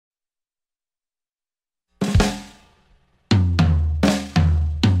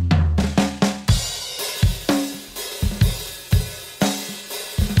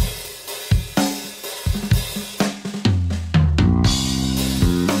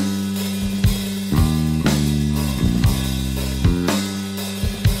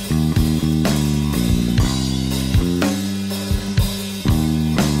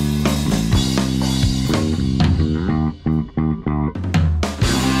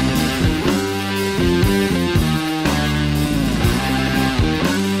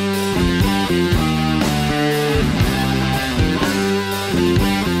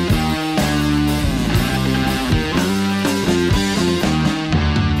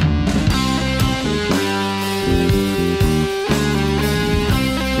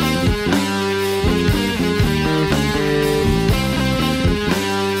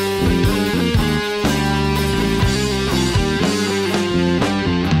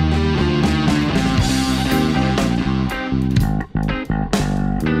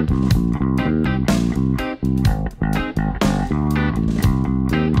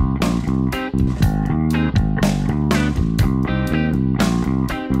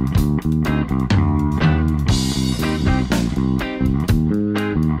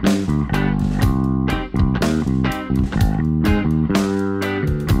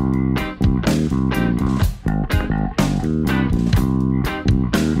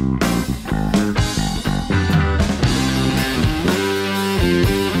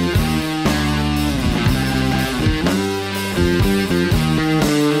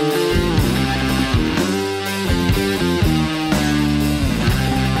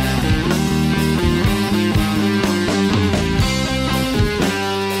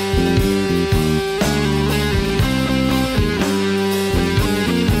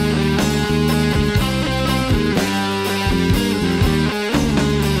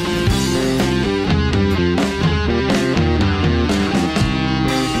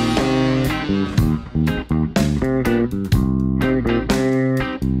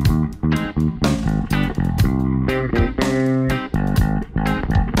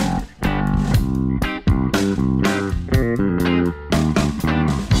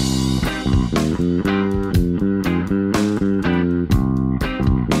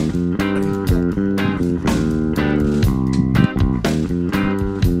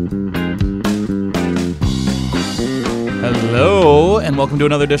and welcome to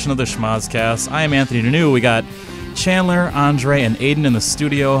another edition of the Schmozcast. I am Anthony Deneau. We got Chandler, Andre, and Aiden in the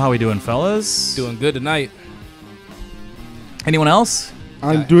studio. How we doing, fellas? Doing good tonight. Anyone else?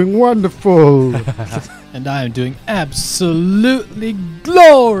 I'm doing wonderful. And I am doing absolutely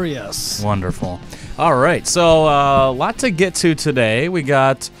glorious. Wonderful. All right, so a lot to get to today. We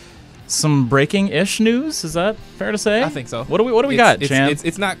got some breaking-ish news. Is that fair to say? I think so. What do we got, Chan?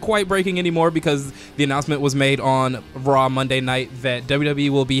 It's not quite breaking anymore because the announcement was made on Raw Monday night that WWE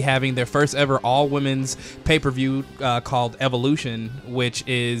will be having their first ever all-women's pay-per-view called Evolution, which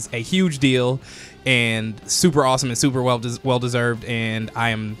is a huge deal and super awesome and super well-deserved, and I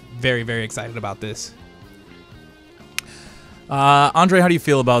am very, very excited about this. Andre, how do you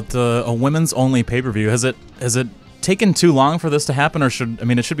feel about a women's-only pay-per-view? Has it taken too long for this to happen, or it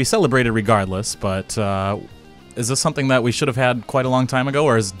should be celebrated regardless, but is this something that we should have had quite a long time ago,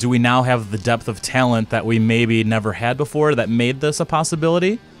 or do we now have the depth of talent that we maybe never had before that made this a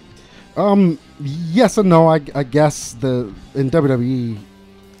possibility? Yes and no. I guess in WWE,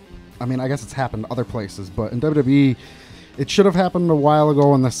 I guess it's happened other places, but in WWE, it should have happened a while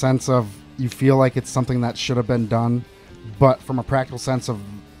ago in the sense of you feel like it's something that should have been done, but from a practical sense of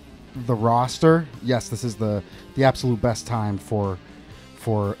the roster, yes, this is the absolute best time for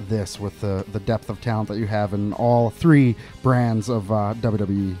this with the depth of talent that you have in all three brands of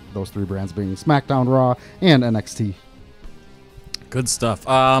WWE, those three brands being SmackDown, Raw, and NXT. Good stuff.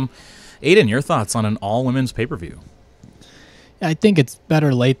 Aiden, your thoughts on an all-women's pay-per-view? I think it's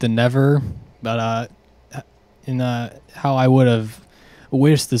better late than never, but how I would have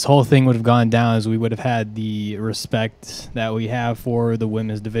wished this whole thing would have gone down is we would have had the respect that we have for the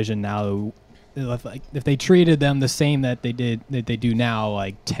women's division now. If they treated them the same that they do now,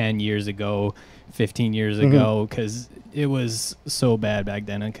 like 10 years ago, 15 years ago, because it was so bad back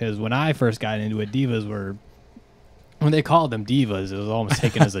then. And because when I first got into it, when they called them divas, it was almost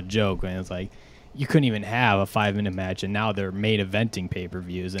taken as a joke. And it's like, you couldn't even have a 5-minute match, and now they're main eventing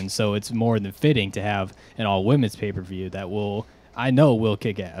pay-per-views. And so it's more than fitting to have an all-women's pay-per-view that will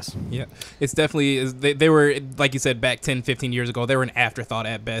kick ass. Yeah, it's definitely, they were, like you said, back 10, 15 years ago, they were an afterthought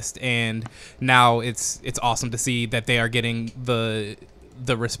at best, and now it's awesome to see that they are getting the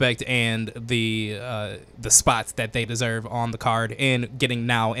respect and the spots that they deserve on the card, and getting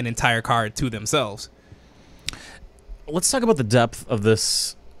now an entire card to themselves. Let's talk about the depth of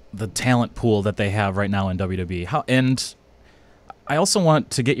the talent pool that they have right now in WWE. And I also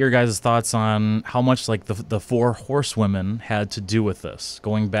want to get your guys' thoughts on how much like the four horsewomen had to do with this,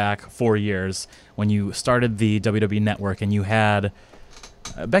 going back 4 years when you started the WWE Network, and you had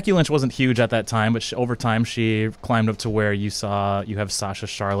Becky Lynch wasn't huge at that time, but over time she climbed up to where you have Sasha,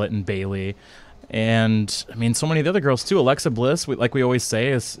 Charlotte, and Bayley. And so many of the other girls too. Alexa Bliss, like we always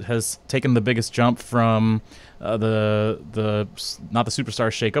say, has taken the biggest jump from the not the superstar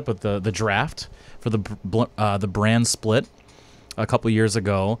shakeup, but the draft for the brand split a couple years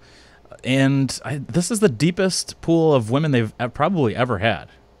ago, and this is the deepest pool of women they've probably ever had.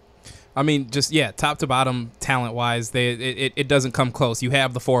 Top to bottom, talent-wise, it doesn't come close. You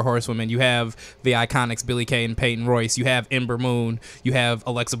have the four horsewomen. You have the Iconics, Billie Kay and Peyton Royce. You have Ember Moon. You have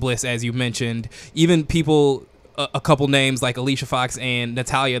Alexa Bliss, as you mentioned. Even people, a couple names like Alicia Fox and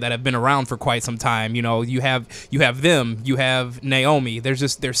Natalya that have been around for quite some time. You have them. You have Naomi.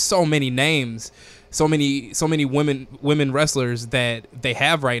 There's so many names. So many women wrestlers that they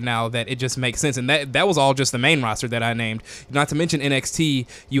have right now that it just makes sense. And that was all just the main roster that I named. Not to mention NXT,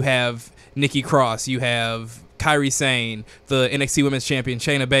 you have Nikki Cross, you have Kairi Sane, the NXT Women's Champion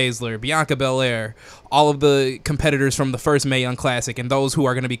Shayna Baszler, Bianca Belair, all of the competitors from the first Mae Young Classic, and those who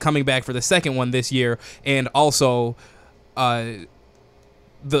are going to be coming back for the second one this year, and also the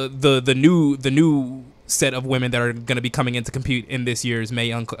new set of women that are going to be coming in to compete in this year's Mae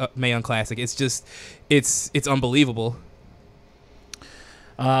Young Classic. It's unbelievable.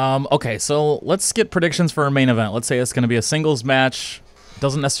 Okay, so let's get predictions for our main event. Let's say it's going to be a singles match.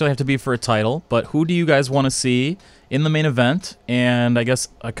 Doesn't necessarily have to be for a title, but who do you guys want to see in the main event? And I guess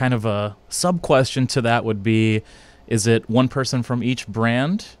a kind of a sub-question to that would be, is it one person from each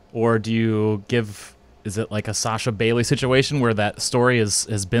brand, or is it like a Sasha Bayley situation where that story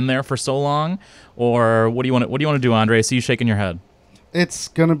has been there for so long? Or what do you want to do, Andre? I see you shaking your head. It's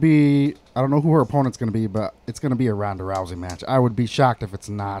going to be, I don't know who her opponent's going to be, but it's going to be a Ronda Rousey match. I would be shocked if it's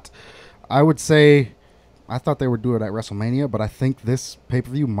not. I would say, I thought they would do it at WrestleMania, but I think this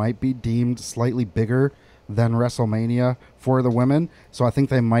pay-per-view might be deemed slightly bigger than WrestleMania for the women. So I think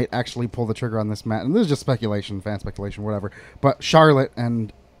they might actually pull the trigger on this match. And this is just speculation, fan speculation, whatever. But Charlotte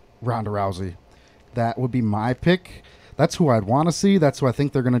and Ronda Rousey, that would be my pick. That's who I'd want to see. That's who I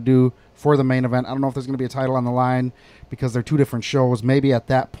think they're going to do for the main event. I don't know if there's going to be a title on the line because they're two different shows. Maybe at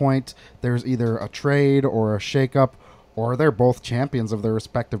that point there's either a trade or a shakeup, or they're both champions of their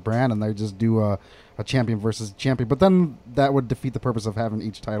respective brand and they just do a champion versus champion. But then that would defeat the purpose of having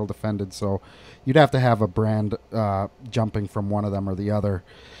each title defended. So you'd have to have a brand jumping from one of them or the other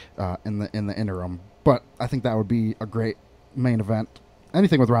in the interim. But I think that would be a great main event.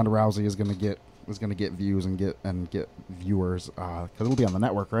 Anything with Ronda Rousey is going to get views and get viewers because it'll be on the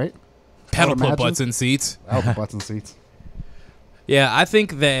network, right? That'll put butts in seats. That'll put butts in seats. Yeah, I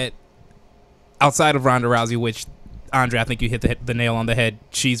think that outside of Ronda Rousey, which Andre, I think you hit the nail on the head.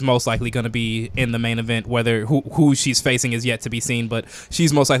 She's most likely going to be in the main event. Whether who she's facing is yet to be seen, but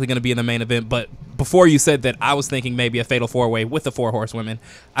she's most likely going to be in the main event. But before you said that, I was thinking maybe a fatal 4-way with the 4 horsewomen.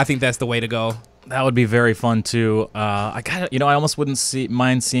 I think that's the way to go. That would be very fun too. I almost wouldn't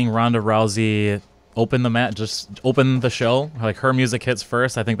mind seeing Ronda Rousey open the mat, just open the show. Like her music hits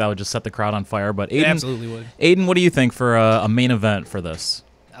first. I think that would just set the crowd on fire. But Aiden, it absolutely would. Aiden, what do you think for a main event for this?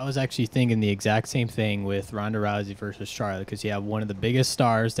 I was actually thinking the exact same thing with Ronda Rousey versus Charlotte, because you have one of the biggest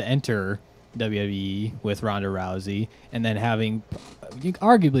stars to enter WWE with Ronda Rousey, and then having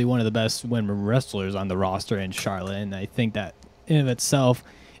arguably one of the best women wrestlers on the roster in Charlotte. And I think that in of itself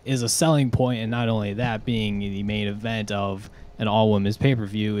is a selling point, and not only that, being the main event of an all-women's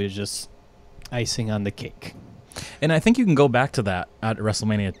pay-per-view is just icing on the cake. And I think you can go back to that at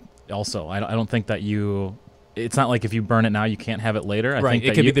WrestleMania also. I don't think that it's not like if you burn it now, you can't have it later. I think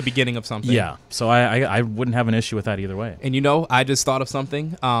it could be the beginning of something. Yeah, so I wouldn't have an issue with that either way. And I just thought of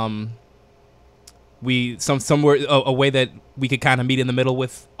something. Somewhere a way that we could kind of meet in the middle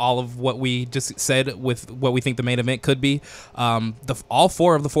with all of what we just said with what we think the main event could be. All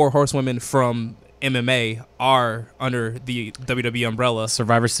 4 of the 4 horsewomen from MMA are under the WWE umbrella.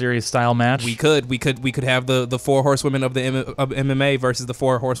 Survivor Series style match. We could have the 4 horsewomen of MMA versus the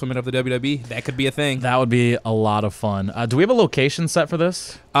 4 horsewomen of the WWE. That could be a thing. That would be a lot of fun. Do we have a location set for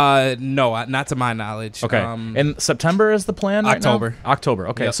this? No, not to my knowledge. Okay. And September is the plan. October. Right now? October.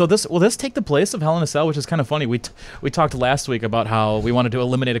 Okay. Yep. So will this take the place of Hell in a Cell, which is kind of funny. We talked last week about how we wanted to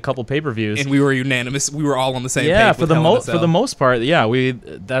eliminate a couple pay-per-views, and we were unanimous. We were all on the same page. Yeah, for the most part. Yeah,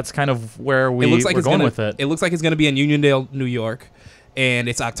 that's kind of where we're going with it. It looks like it's going to be in Uniondale, New York, and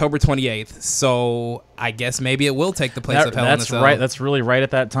it's October 28th. So I guess maybe it will take the place of Hell in a Cell. That's right. That's really right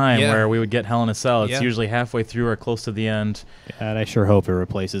at that time where we would get Hell in a Cell. It's Yeah. usually halfway through or close to the end. And I sure hope it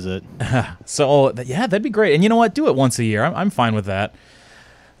replaces it. So yeah, that'd be great. And you know what? Do it once a year. I'm fine with that.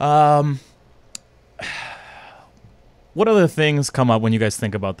 What other things come up when you guys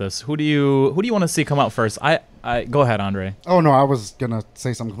think about this? Who do you want to see come out first? I go ahead, Andre. Oh no, I was gonna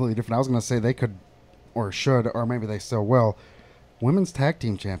say something completely different. I was gonna say they could, or should, or maybe they still will. Women's Tag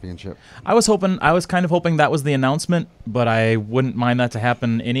Team Championship. I was kind of hoping that was the announcement, but I wouldn't mind that to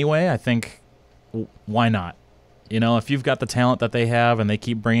happen anyway. I think, why not? If you've got the talent that they have and they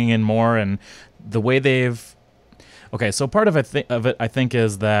keep bringing in more, and the way they've... Okay, so part of it, I think,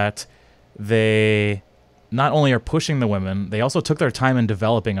 is that they not only are pushing the women, they also took their time in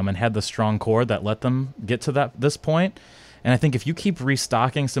developing them and had the strong core that let them get to this point. And I think if you keep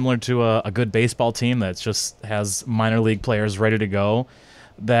restocking, similar to a good baseball team that just has minor league players ready to go,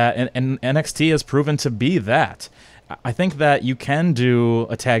 and NXT has proven to be that. I think that you can do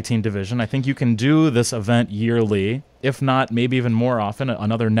a tag team division. I think you can do this event yearly, if not maybe even more often,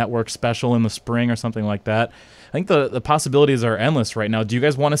 another network special in the spring or something like that. I think the possibilities are endless right now. Do you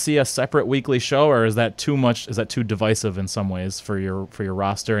guys want to see a separate weekly show, or is that too much? Is that too divisive in some ways for your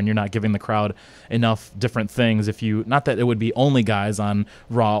roster, and you're not giving the crowd enough different things? Not that it would be only guys on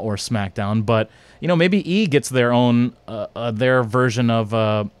Raw or SmackDown, but maybe E gets their own their version of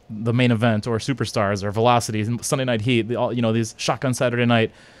the main event, or Superstars, or Velocity, Sunday Night Heat. These Shotgun Saturday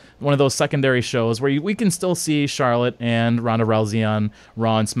Night. One of those secondary shows where we can still see Charlotte and Ronda Rousey on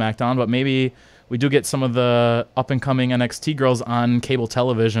Raw and SmackDown, but maybe we do get some of the up-and-coming NXT girls on cable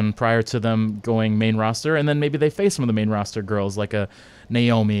television prior to them going main roster, and then maybe they face some of the main roster girls like a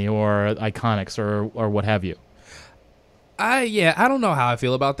Naomi or Iconics or what have you. I don't know how I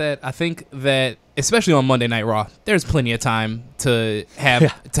feel about that. I think that, especially on Monday Night Raw, there's plenty of time to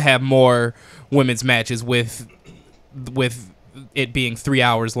have more women's matches with it being 3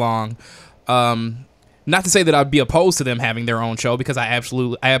 hours long. Not to say that I'd be opposed to them having their own show, because I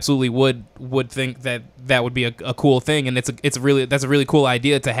absolutely would think that would be a cool thing, and that's a really cool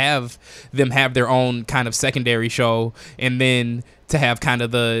idea to have them have their own kind of secondary show, and then to have kind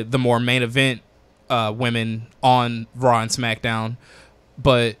of the more main event women on Raw and SmackDown.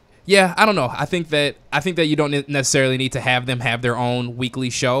 But Yeah, I don't know. I think that you don't necessarily need to have them have their own weekly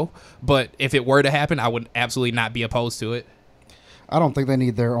show, but if it were to happen, I would absolutely not be opposed to it. I don't think they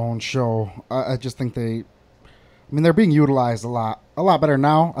need their own show. I just think they're being utilized a lot better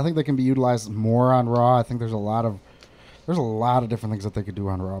now. I think they can be utilized more on Raw. I think there's a lot of different things that they could do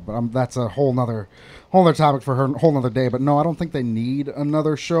on Raw, but that's a whole nother topic for a whole nother day. But no, I don't think they need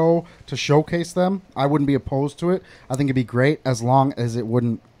another show to showcase them. I wouldn't be opposed to it. I think it'd be great as long as it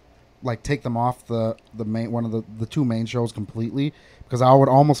wouldn't like take them off the main one of the two main shows completely, because I would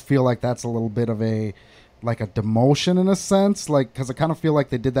almost feel like that's a little bit of a demotion in a sense, like, because I kind of feel like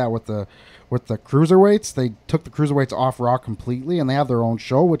they did that with the cruiserweights. They took the cruiserweights off Raw completely, and they have their own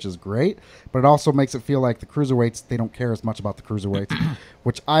show, which is great. But it also makes it feel like the cruiserweights, they don't care as much about the cruiserweights,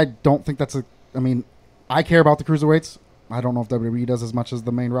 which I don't think that's I care about the cruiserweights. I don't know if WWE does as much as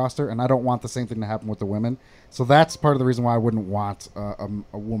the main roster, and I don't want the same thing to happen with the women. So that's part of the reason why I wouldn't want a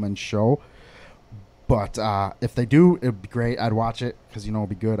woman's show. But if they do, it'd be great. I'd watch it because, it'd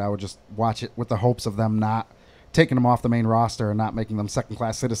be good. I would just watch it with the hopes of them not taking them off the main roster and not making them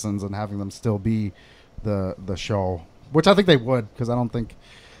second-class citizens and having them still be the show, which I think they would, because I don't think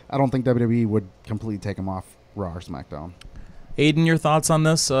WWE would completely take them off Raw or SmackDown. Aiden, your thoughts on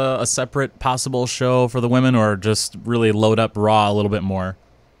this? A separate possible show for the women, or just really load up Raw a little bit more?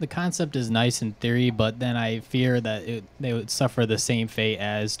 The concept is nice in theory, but then I fear that they would suffer the same fate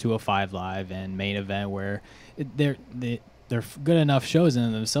as 205 Live and Main Event, where they're good enough shows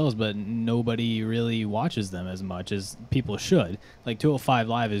in themselves, but nobody really watches them as much as people should. Like 205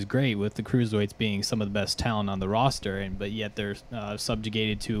 Live is great, with the cruiserweights being some of the best talent on the roster, but yet they're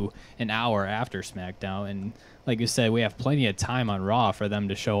subjugated to an hour after SmackDown. And like you said, we have plenty of time on Raw for them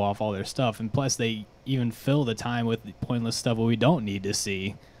to show off all their stuff, and plus they even fill the time with pointless stuff we don't need to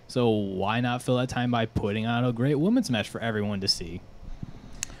see. So why not fill that time by putting on a great women's match for everyone to see?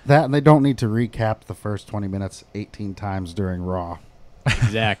 That, and they don't need to recap the first 20 minutes 18 times during Raw.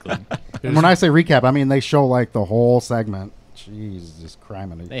 Exactly. And when I say recap, I mean they show like the whole segment. Jesus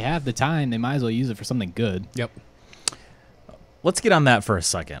Christ. They have the time. They might as well use it for something good. Yep. Let's get on that for a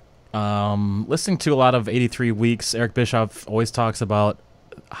second. Listening to a lot of 83 Weeks, Eric Bischoff always talks about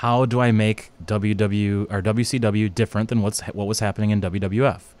how do I make WCW different than what was happening in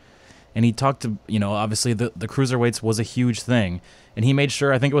WWF. And he talked to, obviously the cruiserweights was a huge thing, and he made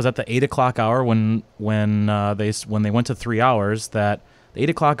sure, I think it was at the 8 o'clock hour when they went to 3 hours, that the 8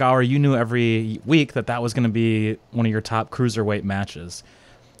 o'clock hour, you knew every week that was going to be one of your top cruiserweight matches.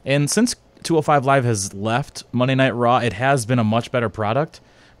 And since 205 Live has left Monday Night Raw, it has been a much better product,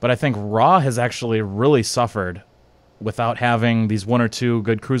 but I think Raw has actually really suffered without having these one or two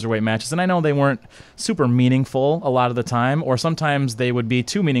good cruiserweight matches. And I know they weren't super meaningful a lot of the time, or sometimes they would be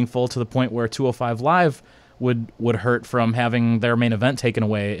too meaningful to the point where 205 Live would hurt from having their main event taken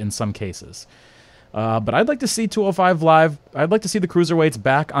away in some cases. But I'd like to see 205 Live. I'd like to see the cruiserweights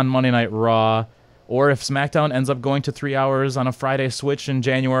back on Monday Night Raw, or if SmackDown ends up going to 3 hours on a Friday switch in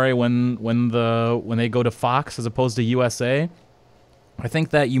January when they go to Fox as opposed to USA, I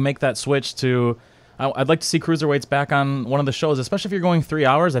think that you make that switch to... I'd like to see cruiserweights back on one of the shows, especially if you're going 3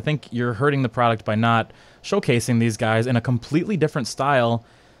 hours. I think you're hurting the product by not showcasing these guys in a completely different style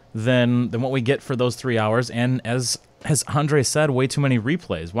than what we get for those 3 hours. And as Andre said, way too many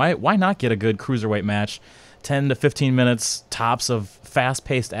replays. Why not get a good cruiserweight match, 10 to 15 minutes tops of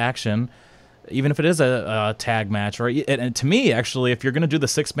fast-paced action, even if it is a tag match? And to me, actually, if you're going to do the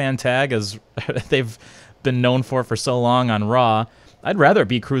six-man tag, as they've been known for so long on Raw, I'd rather it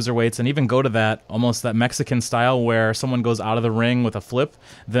be cruiserweights and even go to that Mexican style where someone goes out of the ring with a flip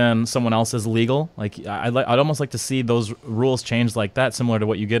than someone else is legal. Like I'd almost like to see those rules changed like that, similar to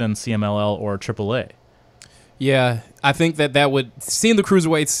what you get in CMLL or AAA. Yeah, I think that would, seeing the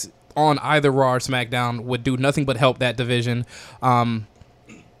cruiserweights on either Raw or SmackDown would do nothing but help that division.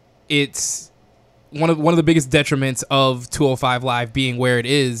 It's one of the biggest detriments of 205 Live being where it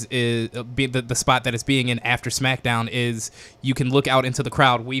is being the spot that it's being in after SmackDown is you can look out into the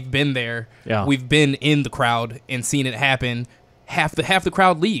crowd. We've been there. Yeah. We've been in the crowd and seen it happen. Half the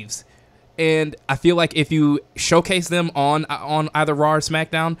crowd leaves. And I feel like if you showcase them on either Raw or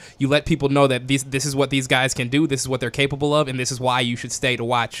SmackDown, you let people know that this is what these guys can do, this is what they're capable of, and this is why you should stay to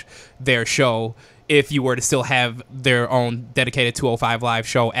watch their show if you were to still have their own dedicated 205 Live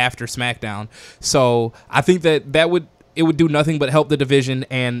show after SmackDown. So I think it would do nothing but help the division,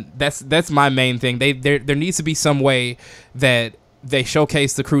 and that's my main thing. There needs to be some way that they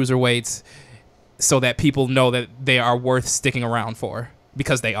showcase the cruiserweights so that people know that they are worth sticking around for,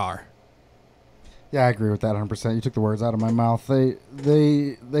 because they are. Yeah, I agree with that 100%. You took the words out of my mouth.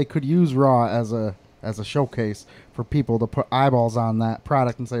 They could use Raw as a as a showcase for people to put eyeballs on that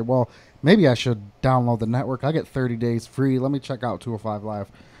product and say, well, maybe I should download the network. I get 30 days free. Let me check out 205 Live.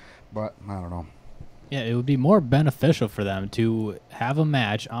 But I don't know. Yeah, it would be more beneficial for them to have a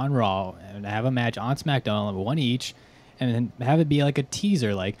match on Raw and have a match on SmackDown, one each, and then have it be like a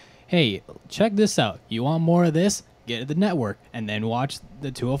teaser, like, hey, check this out. You want more of this? Get the network and then watch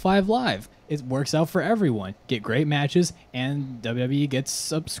the 205 Live. It works out for everyone. Get great matches, and WWE gets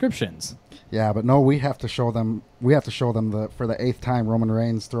subscriptions. Yeah, but no, we have to show them. We have to show them for the 8th time Roman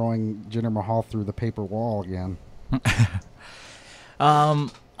Reigns throwing Jinder Mahal through the paper wall again.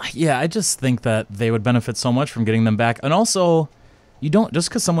 Yeah, I just think that they would benefit so much from getting them back. And also, you don't just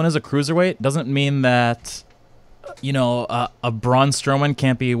because someone is a cruiserweight doesn't mean that a Braun Strowman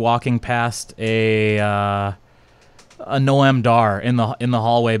can't be walking past a Noam Dar in the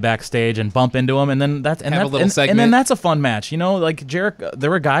hallway backstage and bump into him, and then that's and then that's a fun match. Like Jericho, there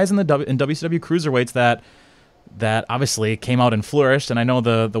were guys in WCW cruiserweights that obviously came out and flourished. And I know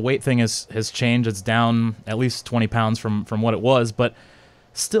the weight thing has changed; it's down at least 20 pounds from what it was, but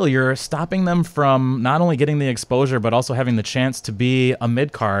still, you're stopping them from not only getting the exposure but also having the chance to be a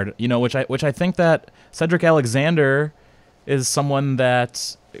mid card. Which I think that Cedric Alexander is someone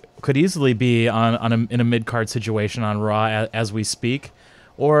that could easily be in a mid card situation on Raw as we speak.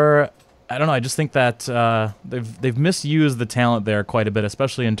 Or I don't know. I just think that they've misused the talent there quite a bit,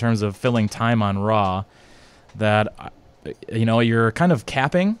 especially in terms of filling time on Raw. That you're kind of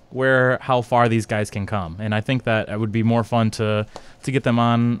capping how far these guys can come, and I think that it would be more fun to get them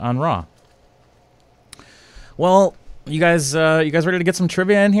on Raw. Well, you guys ready to get some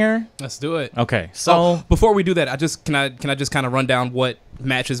trivia in here? Let's do it. Okay, so before we do that, can I just kind of run down what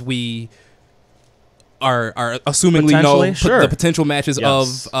matches we are assumingly know, sure. The potential matches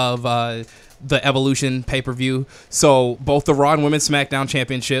Yes. of the Evolution pay-per-view. So both the Raw and Women's SmackDown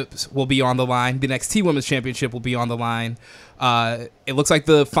Championships will be on the line. The NXT Women's Championship will be on the line. It looks like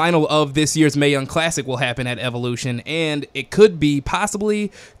the final of this year's Mae Young Classic will happen at Evolution, and it could be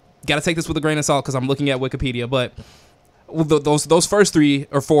possibly, got to take this with a grain of salt because I'm looking at Wikipedia, but those first 3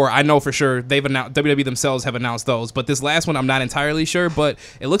 or 4, I know for sure they've announced, WWE themselves have announced those, but this last one I'm not entirely sure, but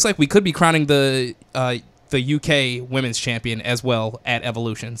it looks like we could be crowning the UK Women's Champion as well at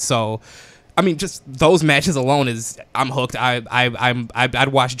Evolution. So I mean, just those matches alone I'm hooked. I'd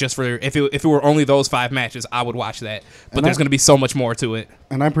watch just for if it were only those 5 matches, I would watch that. But there's going to be so much more to it.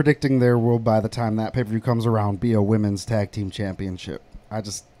 And I'm predicting there will, by the time that pay-per-view comes around, be a women's tag team championship. I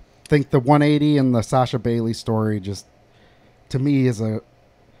just think the 180 and the Sasha Bailey story just, to me, is a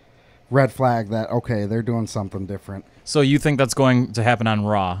red flag that, okay, they're doing something different. So you think that's going to happen on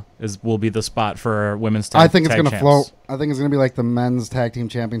Raw? Will be the spot for women's tag? I think it's going to float. I think it's going to be like the men's tag team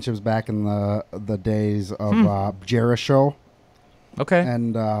championships back in the days of Jericho. Okay.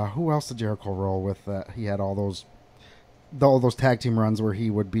 And who else did Jericho roll with? That he had all those tag team runs where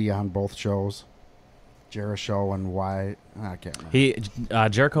he would be on both shows. Jericho and I can't remember.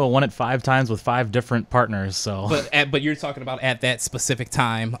 Jericho won it 5 times with 5 different partners. So, but you're talking about at that specific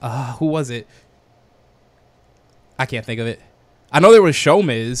time. Who was it? I can't think of it. I know there was Show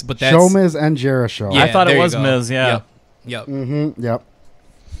Miz, but that's... Show Miz and Jericho. Yeah, I thought it was Miz, yeah. Yep. Mm-hmm, yep.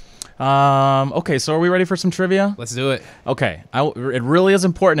 Okay, so are we ready for some trivia? Let's do it. Okay. It really is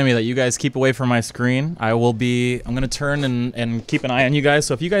important to me that you guys keep away from my screen. I'm going to turn and keep an eye on you guys,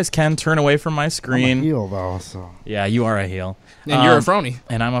 so if you guys can turn away from my screen. I'm a heel, though, so... Yeah, you are a heel. And you're a phony.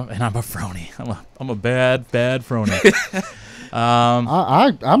 And I'm a phony. I'm a bad phony. I'm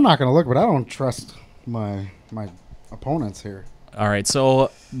not going to look, but I don't trust my opponents here. All right, so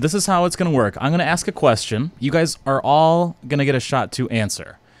this is how it's going to work. I'm going to ask a question. You guys are all going to get a shot to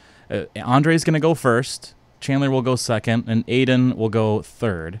answer. Andre's going to go first. Chandler will go second, and Aiden will go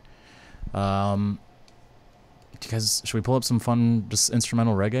third. Guys, should we pull up some fun, just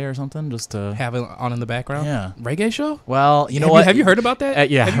instrumental reggae or something, just to have it on in the background? Yeah, reggae show. Well, you know what? Have you heard about that?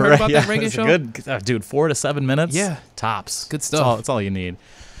 Yeah, have you heard about that reggae it's show? Good, dude. 4 to 7 minutes. Yeah, tops. Good stuff. That's all you need.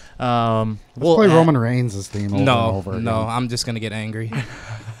 Let's play Roman Reigns' theme over and over again. No, I'm just gonna get angry.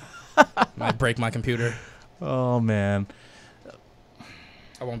 Might break my computer. Oh man,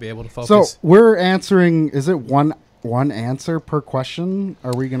 I won't be able to focus. So we're answering. Is it one answer per question?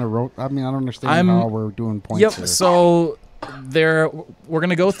 Are we gonna I mean, I don't understand how we're doing points. Yep. Here. So we're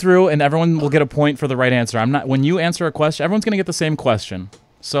gonna go through, and everyone will get a point for the right answer. When you answer a question, everyone's gonna get the same question.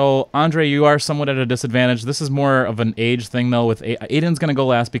 So, Andre, you are somewhat at a disadvantage. This is more of an age thing, though. With Aiden's going to go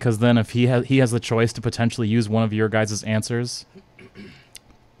last because then if he has the choice to potentially use one of your guys' answers.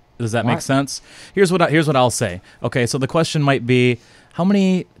 Does that make sense? Here's what I'll say. Okay, so the question might be, how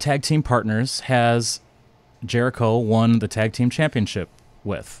many tag team partners has Jericho won the tag team championship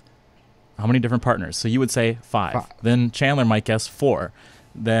with? How many different partners? So you would say 5. 5. Then Chandler might guess 4.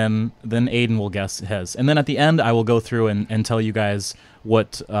 Then Aiden will guess his. And then at the end, I will go through and tell you guys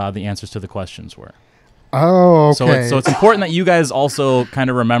what the answers to the questions were. Oh, okay. So it's important that you guys also kind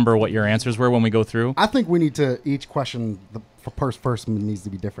of remember what your answers were when we go through. I think we need to, each question, the first person needs to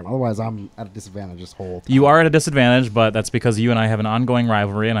be different. Otherwise, I'm at a disadvantage this whole time. You are at a disadvantage, but that's because you and I have an ongoing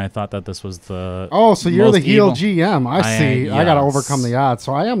rivalry, and I thought that this was the Oh, so you're the most heel evil. GM. I see. I got to yes. overcome the odds.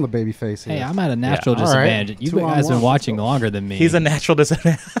 So I am the baby face here. Hey, I'm at a natural All right. disadvantage. You 2 on guys been 1. watching longer than me. He's a natural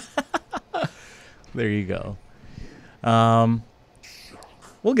disadvantage. There you go.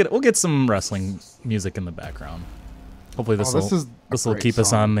 We'll get some wrestling music in the background. Hopefully this will great keep us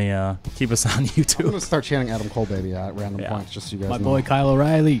song. on the keep us on I'm YouTube. going to start chanting Adam Cole, baby, at random Yeah. points, just so you guys My know. boy Kyle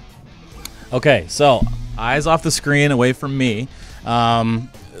O'Reilly. Okay, so eyes off the screen, away from me.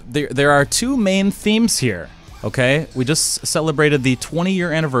 There are 2 main themes here. Okay, we just celebrated the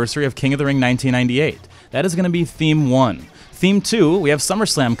 20-year anniversary of King of the Ring 1998. That is going to be theme 1. Theme 2, we have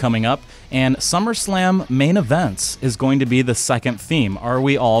SummerSlam coming up, and SummerSlam main events is going to be the second theme. Are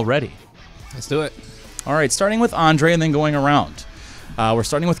we all ready? Let's do it. All right, starting with Andre and then going around. We're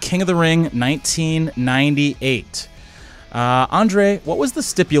starting with King of the Ring 1998. Andre, what was the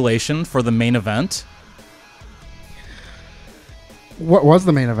stipulation for the main event? What was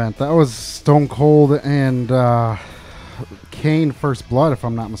the main event? That was Stone Cold and Kane First Blood, if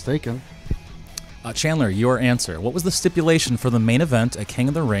I'm not mistaken. Chandler, your answer. What was the stipulation for the main event at King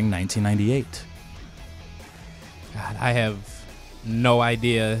of the Ring 1998? God, I have no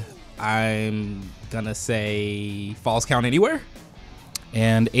idea. I'm gonna say Falls Count Anywhere.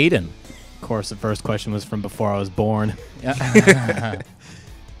 And Aiden. Of course, the first question was from before I was born.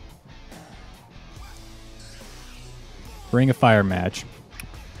 Ring of Fire match.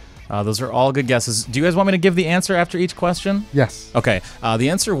 Those are all good guesses. Do you guys want me to give the answer after each question? Yes. Okay. The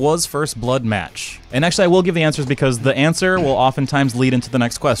answer was First Blood match. And actually, I will give the answers because the answer will oftentimes lead into the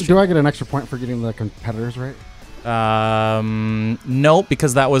next question. Do I get an extra point for getting the competitors right? Nope,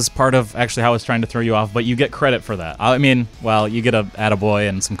 because that was part of actually how I was trying to throw you off, but you get credit for that. I mean, well, you get a attaboy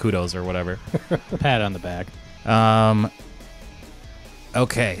and some kudos or whatever. Pat on the back.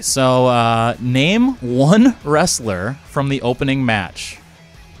 Okay, so name 1 wrestler from the opening match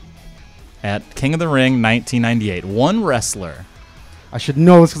at King of the Ring 1998. 1 wrestler. I should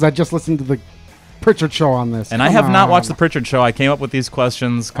know this because I just listened to the Pritchard show on this. And I have not watched the Pritchard show. I came up with these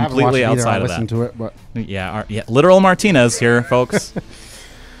questions completely outside of that. I listened to it, but Yeah, Literal Martinez here, folks.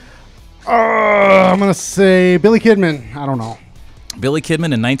 I'm gonna say Billy Kidman. I don't know. Billy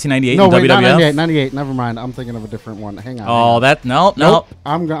Kidman in 1998 No, in wait, WWF. not 98. 98. Never mind. I'm thinking of a different one. Hang on. Oh, that no. Nope.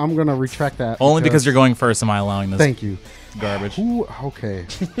 I'm gonna retract that. Only because you're going first. Am I allowing this Thank you. garbage? Who? Okay.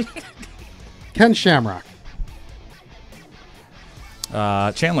 Ken Shamrock.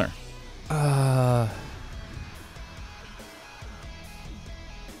 Chandler. I'm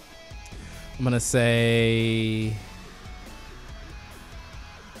gonna say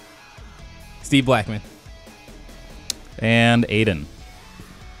Steve Blackman. And Aiden.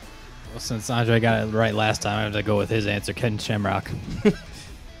 Well, since Andre got it right last time, I have to go with his answer, Ken Shamrock.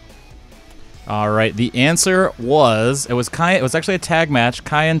 All right. The answer was it was actually a tag match,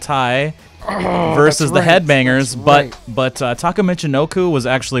 Kai and Tai versus the right. Headbangers, That's but Taka Michinoku was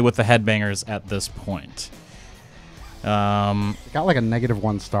actually with the Headbangers at this point. It got like a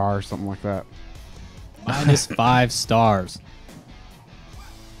 -1 star or something like that. Minus 5 stars.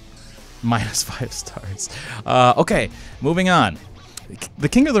 Minus 5 stars. Okay, moving on. The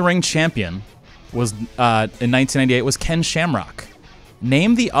King of the Ring champion was in 1998 was Ken Shamrock.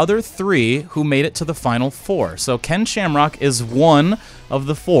 Name the other 3 who made it to the final 4. So Ken Shamrock is one of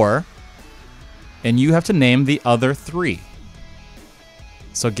the 4, and you have to name the other 3.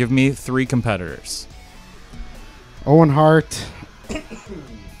 So give me 3 competitors. Owen Hart.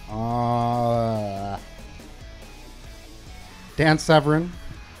 Dan Severn.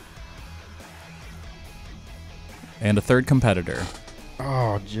 And a 3rd competitor.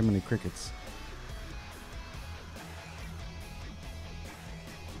 Oh, Jiminy Crickets.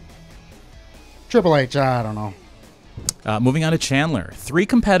 Triple H, I don't know. Moving on to Chandler. 3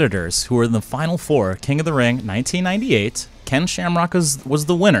 competitors who were in the final 4, King of the Ring, 1998. Ken Shamrock was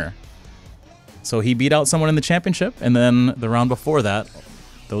the winner. So he beat out someone in the championship, and then the round before that,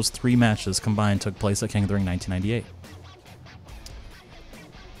 those 3 matches combined took place at King of the Ring 1998.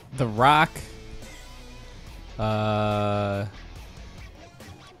 The Rock.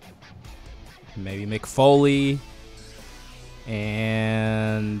 Maybe Mick Foley.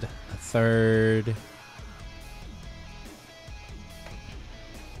 And a 3rd.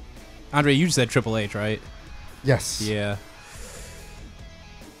 Andre, you just said Triple H, right? Yes. Yeah.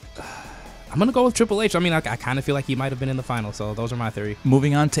 I'm going to go with Triple H. I mean, I kind of feel like he might have been in the final, so those are my three.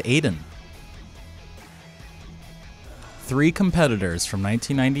 Moving on to Aiden. 3 competitors from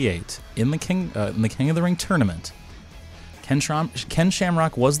 1998 in the King of the Ring tournament. Ken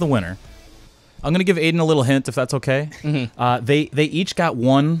Shamrock was the winner. I'm gonna give Aiden a little hint if that's okay. Mm-hmm. They each got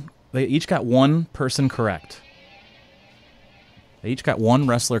one. They each got one person correct. They each got one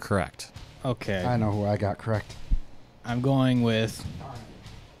wrestler correct. Okay. I know who I got correct. I'm going with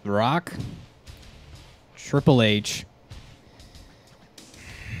The Rock, Triple H,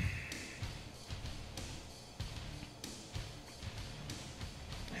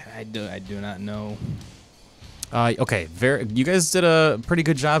 I do not know. Okay, you guys did a pretty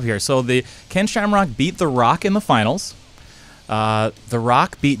good job here. So the Ken Shamrock beat The Rock in the finals. The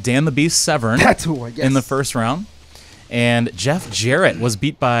Rock beat Dan the Beast Severn That's who I guess. in the first round. And Jeff Jarrett was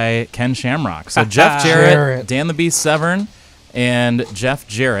beat by Ken Shamrock. So Jeff Jarrett, Dan the Beast Severn, and Jeff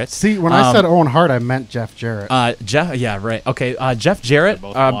Jarrett. See, when I said Owen Hart, I meant Jeff Jarrett. Yeah, right. Okay, Jeff Jarrett,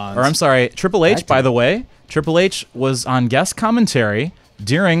 They're both blondes. or I'm sorry, Triple H, by the way. Triple H was on guest commentary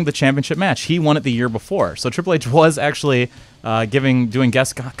during the championship match. He won it the year before. So Triple H was actually doing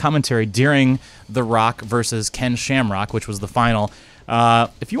guest commentary during The Rock versus Ken Shamrock, which was the final.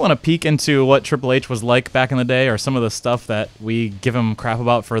 If you want to peek into what Triple H was like back in the day, or some of the stuff that we give him crap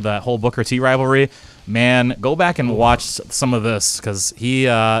about for that whole Booker T rivalry, man, go back and watch some of this, because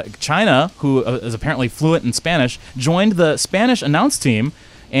China, who is apparently fluent in Spanish, joined the Spanish announce team.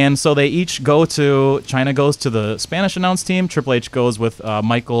 And so they each go to, China goes to the Spanish announce team, Triple H goes with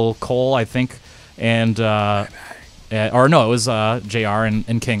Michael Cole, I think, and, or no, it was JR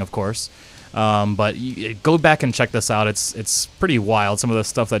and King, of course. But go back and check this out. It's pretty wild, some of the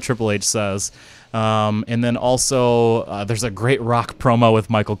stuff that Triple H says. And then also, there's a great Rock promo with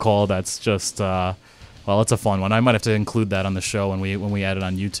Michael Cole that's just, well, it's a fun one. I might have to include that on the show when we add it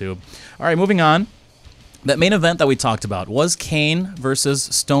on YouTube. All right, moving on. That main event that we talked about was Kane versus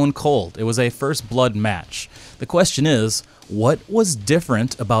Stone Cold. It was a first blood match. The question is, what was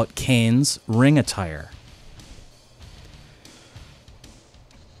different about Kane's ring attire?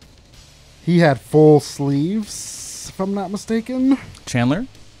 He had full sleeves, if I'm not mistaken. Chandler?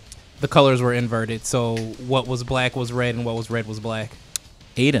 The colors were inverted, so what was black was red and what was red was black.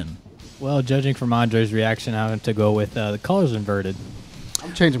 Aiden? Well, judging from Andre's reaction, I have to go with the colors inverted.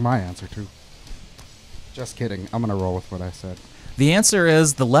 I'm changing my answer, too. Just kidding. I'm going to roll with what I said. The answer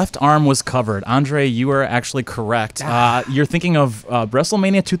is the left arm was covered. Andre, you are actually correct. You're thinking of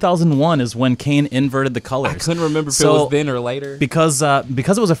WrestleMania 2001 is when Kane inverted the colors. I couldn't remember if it was then or later. Because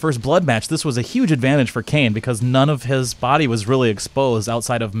it was a first blood match, this was a huge advantage for Kane because none of his body was really exposed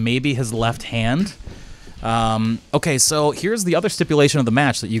outside of maybe his left hand. Okay, so here's the other stipulation of the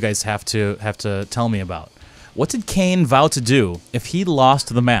match that you guys have to tell me about. What did Kane vow to do if he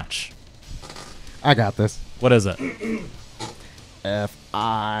lost the match? I got this. What is it? If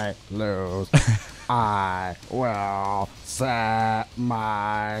I lose, I will set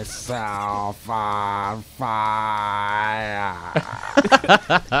myself on fire.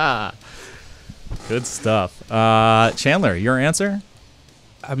 Good stuff. Chandler, your answer?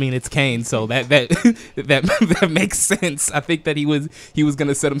 I mean, it's Kane, so that makes sense. I think that he was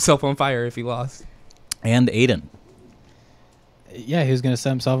gonna set himself on fire if he lost. And Aiden. Yeah, he was going to set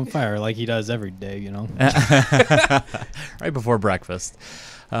himself on fire like he does every day, you know. Right before breakfast.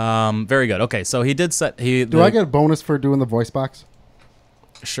 Very good. Okay, so he did set... Do I get a bonus for doing the voice box?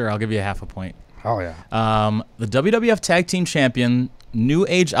 Sure, I'll give you half a point. Oh, yeah. The WWF Tag Team Champion, New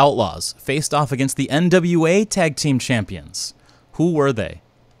Age Outlaws, faced off against the NWA Tag Team Champions. Who were they?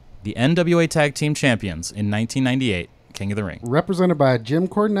 The NWA Tag Team Champions in 1998. King of the Ring. Represented by Jim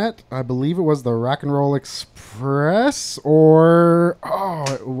Cornette. I believe it was the Rock and Roll Express, or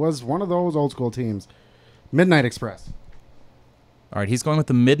it was one of those old school teams. Midnight Express. All right, he's going with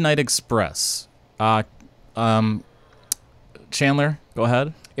the Midnight Express. Chandler, go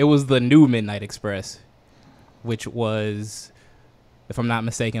ahead. It was the new Midnight Express, which was, if I'm not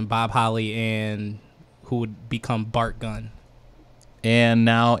mistaken, Bob Holly and who would become Bart Gunn. And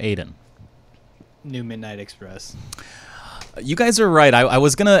now Aiden. New Midnight Express. You guys are right. I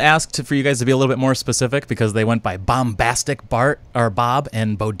was going to ask for you guys to be a little bit more specific because they went by Bombastic Bart or Bob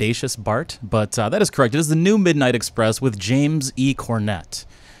and Bodacious Bart, but that is correct. It is the new Midnight Express with James E. Cornette.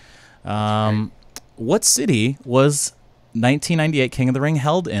 What city was 1998 King of the Ring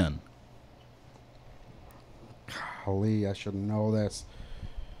held in? Golly, I should know this.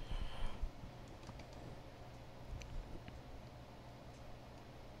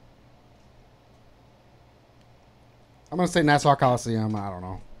 I'm going to say Nassau Coliseum. I don't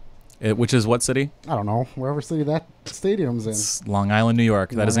know. Which is what city? I don't know. Wherever city that stadium's in. It's Long Island, New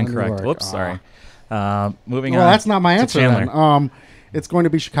York. That is Long Island, New incorrect. York. Whoops, sorry. Moving Well, on. that's not my to answer Chandler. then. It's going to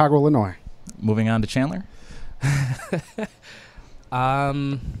be Chicago, Illinois. Moving on to Chandler.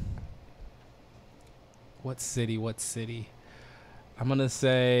 What city? What city? I'm gonna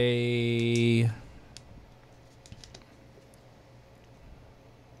say.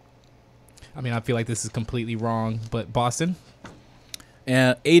 I mean, I feel like this is completely wrong, but Boston.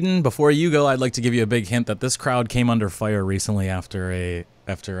 And Aiden, before you go, I'd like to give you a big hint that this crowd came under fire recently after a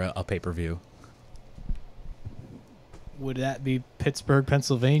pay-per-view. Would that be Pittsburgh,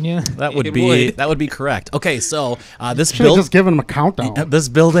 Pennsylvania? That would It be would. that would be correct. Okay, so this Should have just given him a countdown. this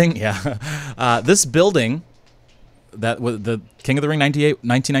building, yeah, this building that the King of the Ring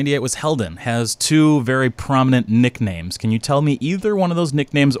 1998 was held in has two very prominent nicknames. Can you tell me either one of those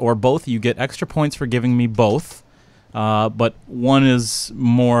nicknames or both? You get extra points for giving me both, but one is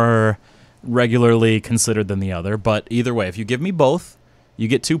more regularly considered than the other. But either way, if you give me both, you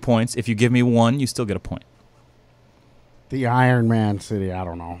get 2 points. If you give me one, you still get a point. The Iron Man City. I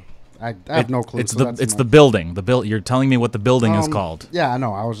don't know. I have no clue. It's so the building. You're telling me what the building is called. Yeah, I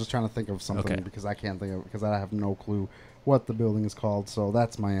know. I was just trying to think of something Okay. because I can't think of because I have no clue what the building is called. So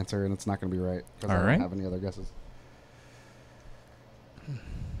that's my answer, and it's not going to be right because I All don't right. have any other guesses.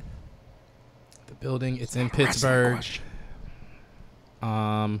 The building. It's in Pittsburgh.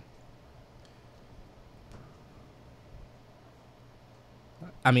 I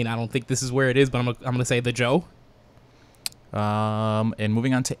mean, I don't think this is where it is, but I'm gonna say the Joe. And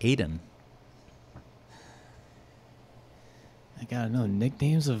moving on to Aiden. I gotta know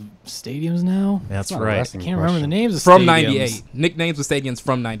nicknames of stadiums now. That's Not a right. wrestling Can't remember the question. names of From stadiums. '98. Nicknames of stadiums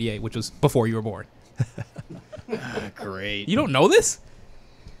from '98, which was before you were born. Great. You don't know this?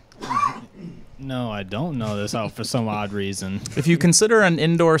 No, I don't know this out for some odd reason. If you consider an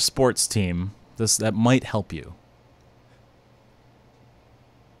indoor sports team, that might help you.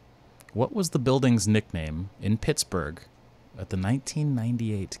 What was the building's nickname in Pittsburgh at the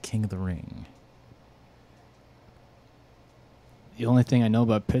 1998 King of the Ring? The only thing I know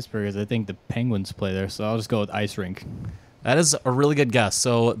about Pittsburgh is I think the Penguins play there, so I'll just go with ice rink. That is a really good guess.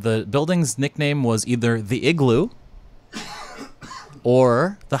 So the building's nickname was either the Igloo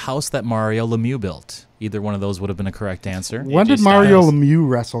or the house that Mario Lemieux built. Either one of those would have been a correct answer. When AJ did Mario Styles. Lemieux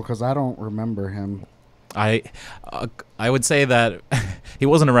wrestle? Because I don't remember him. I would say that he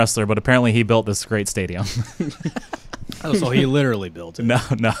wasn't a wrestler, but apparently he built this great stadium. Oh, so he literally built it. no.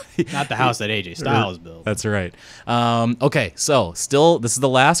 Not the house that AJ Styles built. That's right. Okay, so still, this is the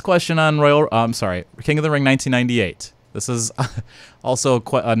last question on King of the Ring 1998. This is also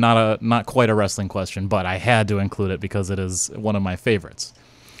not quite a wrestling question, but I had to include it because it is one of my favorites.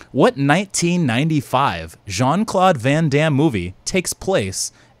 What 1995 Jean-Claude Van Damme movie takes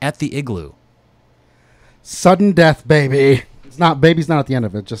place at the Igloo? Sudden death, baby. It's not. Baby's not at the end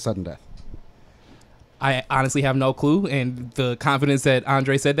of it. Just sudden death. I honestly have no clue, and the confidence that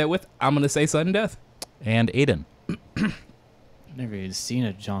Andre said that with, I'm gonna say sudden death. And Aiden. Never even seen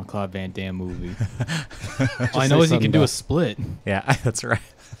a Jean-Claude Van Damme movie. All I know is he sudden can do a death. split. Yeah, that's right.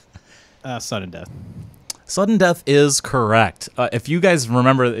 Sudden death. Sudden death is correct. If you guys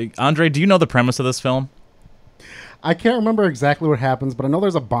remember, Andre, do you know the premise of this film? I can't remember exactly what happens, but I know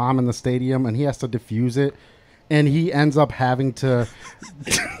there's a bomb in the stadium, and he has to defuse it, and he ends up having to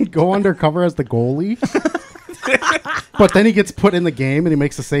go undercover as the goalie. But then he gets put in the game, and he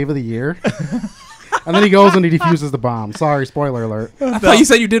makes the save of the year. And then he goes and he defuses the bomb. Sorry, spoiler alert. I thought you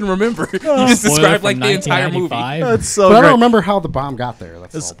said you didn't remember. You just Spoiler described from like the entire movie. 1995. That's so But I don't remember how the bomb got there.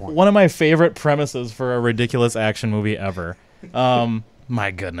 That's It's the whole point. one of my favorite premises for a ridiculous action movie ever.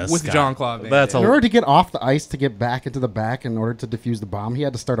 My goodness. With Scott. Jean-Claude Van That's Damme. In a order to get off the ice to get back into the back in order to defuse the bomb, he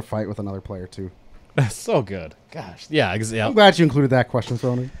had to start a fight with another player, too. that's so good. Gosh. Yeah, yeah. I'm glad you included that question,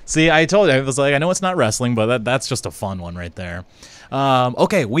 Sony. See, I told you, I was like, I know it's not wrestling, but that's just a fun one right there.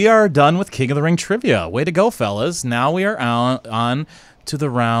 Okay, we are done with King of the Ring trivia. Way to go, fellas. Now we are on to the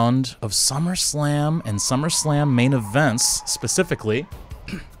round of SummerSlam and SummerSlam main events specifically.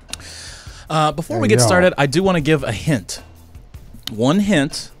 Before we There get you go. started, I do want to give a hint. One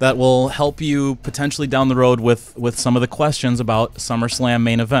hint that will help you potentially down the road with some of the questions about SummerSlam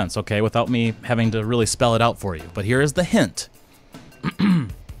main events, okay, without me having to really spell it out for you. But here is the hint.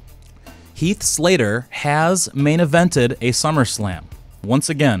 Heath Slater has main evented a SummerSlam. Once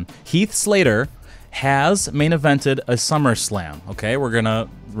again, Heath Slater has main evented a SummerSlam, okay? We're going to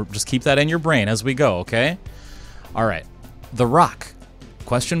just keep that in your brain as we go, okay? All right. The Rock.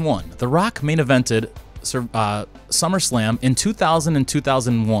 Question 1. The Rock main evented SummerSlam in 2000 and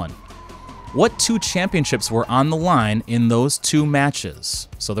 2001. What two championships were on the line in those two matches?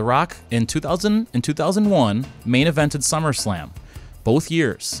 So The Rock in 2000 and 2001 main evented SummerSlam. Both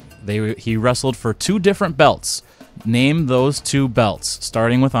years, he wrestled for two different belts. Name those two belts,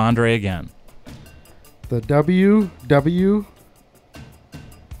 starting with Andre again. The WW.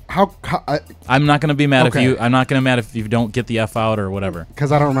 I'm not going to be mad Okay. if you. I'm not going to mad if you don't get the F out or whatever.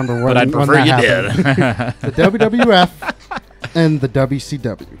 Because I don't remember what. But I'd prefer you did. The WWF and the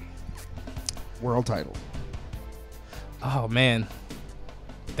WCW world title. Oh man,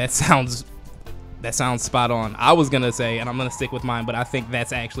 that sounds spot on. I was gonna say, and I'm gonna stick with mine, but I think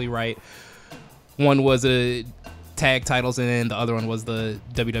that's actually right. One was a tag titles, and then the other one was the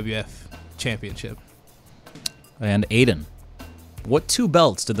WWF championship. And Aiden, what two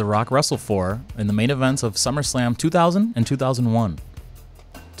belts did The Rock wrestle for in the main events of SummerSlam 2000 and 2001?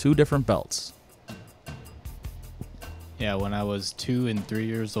 Two different belts. Yeah, when I was 2 and 3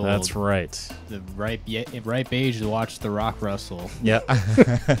 years old. That's right. The ripe age to watch The Rock wrestle. Yeah.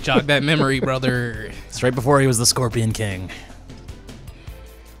 Jog that memory, brother. It's right before he was the Scorpion King.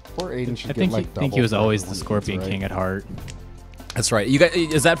 Poor Aiden should I get think like he, think he double was for always everyone the he Scorpion gets, right? King at heart. That's right. You guys,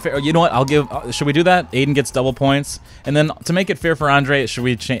 is that fair? You know what? I'll give. Should we do that? Aiden gets double points, and then to make it fair for Andre, should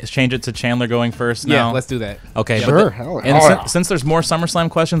we change it to Chandler going first now? Yeah, let's do that. Okay. Sure. But Hell and yeah. since there's more SummerSlam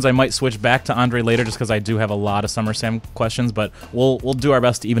questions, I might switch back to Andre later, just because I do have a lot of SummerSlam questions. But we'll do our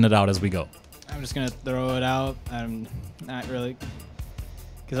best to even it out as we go. I'm just going to throw it out. I'm not really,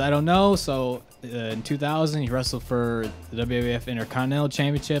 because I don't know. So in 2000, he wrestled for the WWF Intercontinental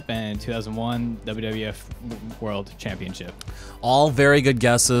Championship, and in 2001, WWF World Championship. All very good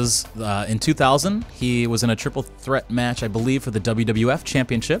guesses. In 2000, he was in a triple threat match, I believe, for the WWF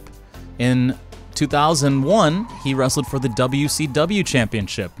Championship. In 2001, he wrestled for the WCW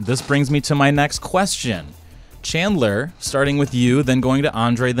Championship. This brings me to my next question. Chandler, starting with you, then going to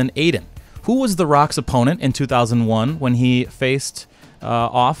Andre, then Aiden. Who was The Rock's opponent in 2001 when he faced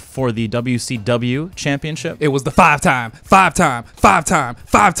off for the WCW Championship? It was the five-time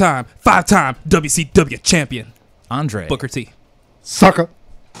WCW champion, Andre. Booker T. Sucker.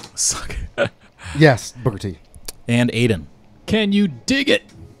 Suck. Yes, Booker T. And Aiden. Can you dig it?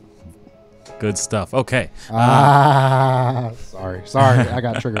 Good stuff. Okay. Sorry, I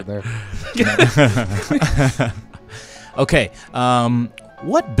got triggered there. Okay.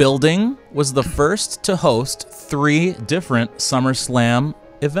 What building was the first to host 3 different SummerSlam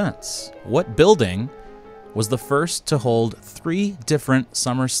events? What building was the first to hold 3 different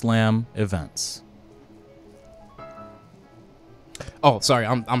SummerSlam events? Oh, sorry,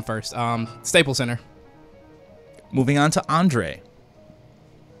 I'm first. Staples Center. Moving on to Andre.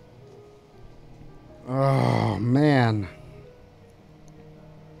 Oh man,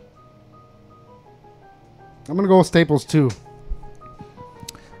 I'm gonna go with Staples too.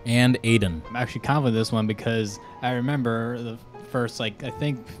 And Aiden. I'm actually confident with this one because I remember the first, I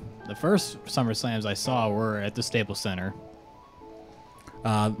think the first SummerSlams I saw were at the Staples Center.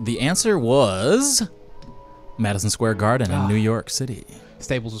 The answer was Madison Square Garden in New York City.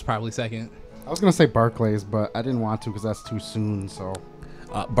 Staples was probably second. I was gonna say Barclays, but I didn't want to because that's too soon. So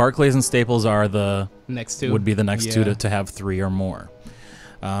Barclays and Staples are Next two would be the next Yeah. two to have 3 or more.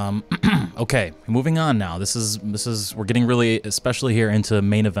 Okay, moving on now. This is we're getting really, especially here, into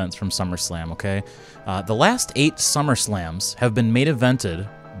main events from SummerSlam. Okay, the last 8 SummerSlams have been main evented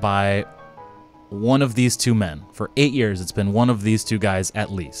by one of these two men. For 8 years, it's been one of these two guys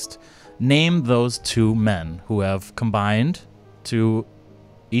at least. Name those 2 men who have combined to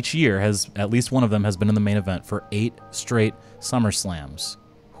each year has at least one of them has been in the main event for 8 straight SummerSlams.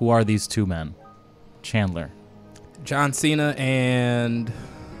 Who are these 2 men? Chandler. John Cena and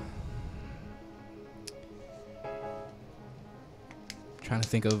trying to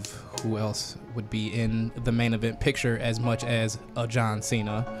think of who else would be in the main event picture as much as a John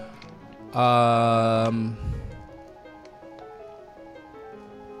Cena.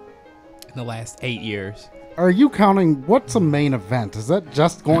 In the last 8 years. are you counting? What's a main event? Is that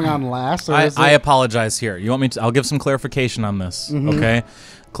just going on last? Or is I it, apologize here. You want me to? I'll give some clarification on this. Okay.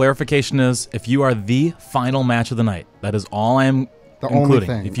 Clarification is if you are the final match of the night. That is all I am The only including.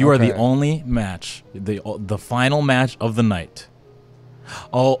 thing, If you are the okay. only match, the final match of the night.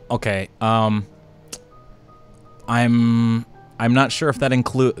 Oh, okay. I'm not sure if that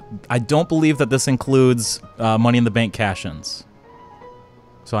include. I don't believe that this includes Money in the Bank cash-ins.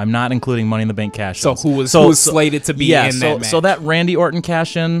 So I'm not including Money in the Bank cash-ins. So who was slated to be in that match? So that Randy Orton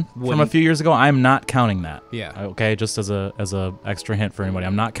cash-in from a Wouldn't- few years ago, I'm not counting that. Yeah. Okay, just as a extra hint for anybody,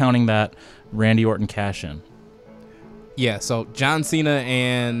 I'm not counting that Randy Orton cash-in. Yeah, so John Cena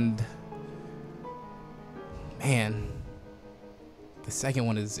and man, The second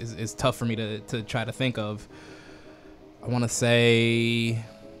one is tough for me to try to think of. I want to say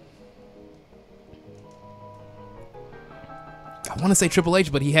Triple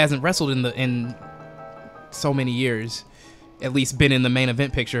H, but he hasn't wrestled in so many years. At least been in the main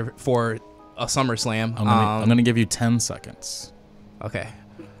event picture for a SummerSlam. I'm gonna give you 10 seconds. Okay.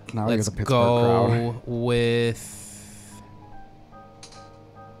 Now Let's the Pittsburgh go crowd. with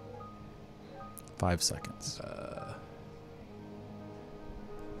 5 seconds.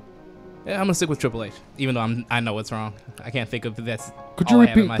 yeah, I'm gonna stick with Triple H, even though I know it's wrong. I can't think of that's. Could you all I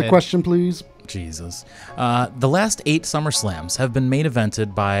have in repeat my the head. question, please? Jesus. The last 8 SummerSlams have been main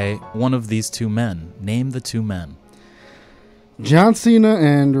evented by one of these two men. Name the two men. John Cena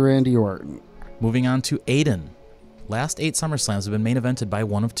and Randy Orton. Moving on to Aiden. Last 8 SummerSlams have been main evented by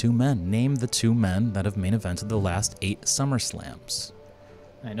one of two men. Name the two men that have main evented the last 8 SummerSlams.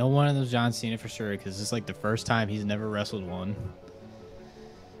 I know one of those John Cena for sure because it's like the first time he's never wrestled one.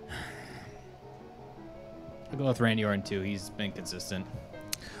 I'll go with Randy Orton too. He's been consistent.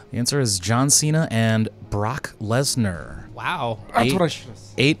 The answer is John Cena and Brock Lesnar. Wow. That's what I should have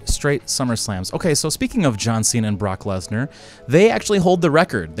said. 8 straight SummerSlams. Okay, so speaking of John Cena and Brock Lesnar, they actually hold the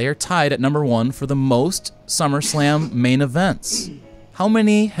record. They are tied at number 1 for the most SummerSlam main events. How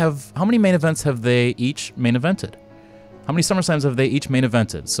many main events have they each main evented? How many SummerSlams have they each main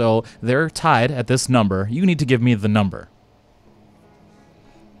evented? So they're tied at this number. You need to give me the number.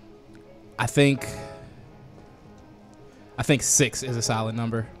 I think 6 is a solid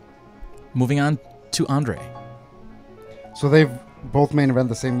number. Moving on to Andre. So they've both main event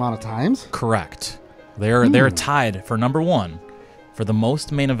the same amount of times? Correct. They're tied for number 1 for the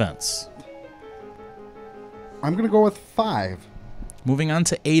most main events. I'm going to go with 5. Moving on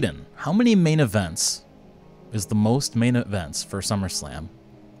to Aiden. How many main events is the most main events for SummerSlam?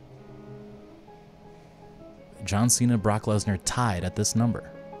 John Cena, Brock Lesnar tied at this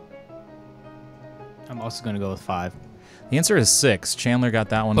number. I'm also going to go with 5. The answer is 6. Chandler got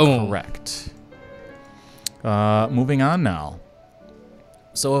that one Boom. correct. Moving on now.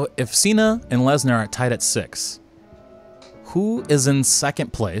 So if Cena and Lesnar are tied at 6, who is in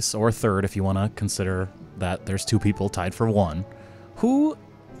second place, or third if you want to consider that there's 2 people tied for 1? Who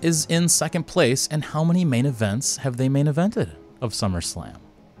is in second place, and how many main events have they main evented of SummerSlam?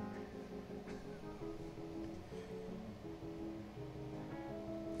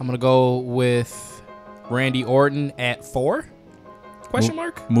 I'm gonna go with Randy Orton at 4? Question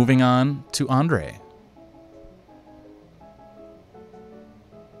mark? Moving on to Andre.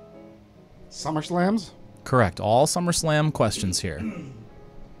 SummerSlams? Correct. All SummerSlam questions here.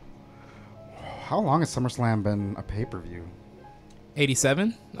 How long has SummerSlam been a pay-per-view?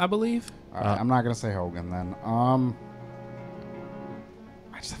 87, I believe. All right, I'm not going to say Hogan then. I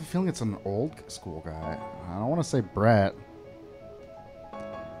just have a feeling it's an old school guy. I don't want to say Brett.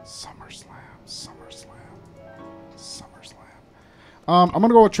 SummerSlam. I'm going to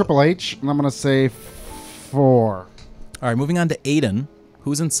go with Triple H, and I'm going to say 4. All right, moving on to Aiden,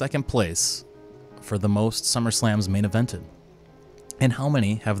 who's in second place for the most SummerSlams main evented, and how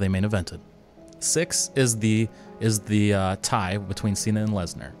many have they main evented? 6 is the tie between Cena and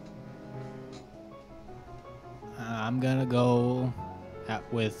Lesnar. I'm going to go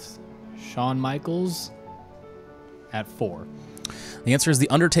with Shawn Michaels at 4. The answer is The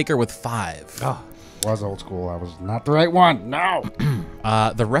Undertaker with 5. Oh, Was old school. I was not the right one. No.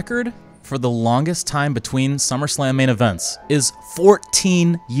 The record for the longest time between SummerSlam main events is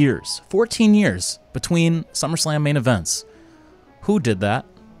 14 years. 14 years between SummerSlam main events. Who did that?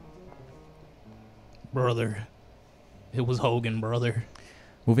 brother. It was Hogan, brother.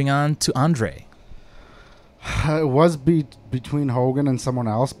 Moving on to Andre. It was between Hogan and someone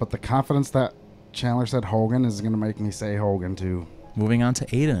else, but the confidence that Chandler said Hogan is going to make me say Hogan too. Moving on to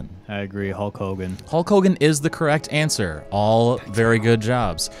Aiden. I agree, Hulk Hogan. Hulk Hogan is the correct answer. All very good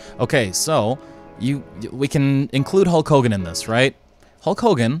jobs. Okay, so we can include Hulk Hogan in this, right? Hulk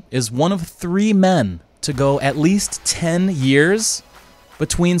Hogan is one of 3 men to go at least 10 years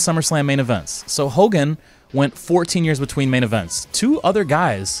between SummerSlam main events. So Hogan went 14 years between main events. 2 other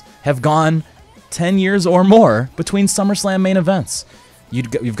guys have gone 10 years or more between SummerSlam main events.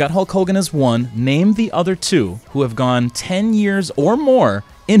 You've got Hulk Hogan as 1. Name the other 2 who have gone 10 years or more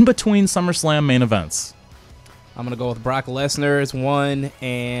in between SummerSlam main events. I'm going to go with Brock Lesnar as 1,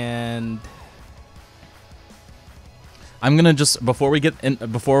 and I'm going to just, I'm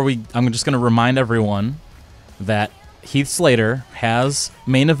just going to remind everyone that Heath Slater has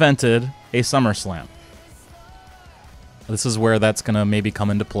main evented a SummerSlam. This is where that's going to maybe come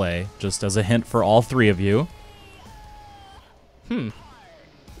into play, just as a hint for all 3 of you.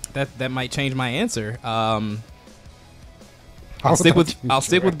 That might change my answer. I'll stick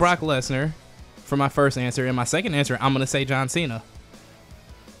with Brock Lesnar for my first answer, and my second answer, I'm gonna say John Cena.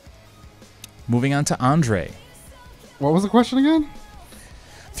 Moving on to Andre. What was the question again?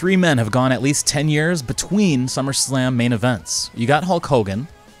 3 men have gone at least 10 years between SummerSlam main events. You got Hulk Hogan.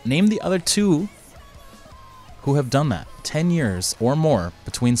 Name the other 2 who have done that. 10 years or more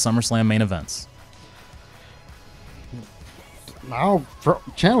between SummerSlam main events. Now,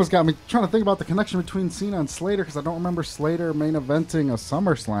 Chandler's got me trying to think about the connection between Cena and Slater because I don't remember Slater main eventing a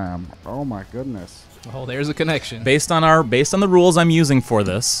SummerSlam. Oh my goodness! Oh, there's a connection. Based on the rules I'm using for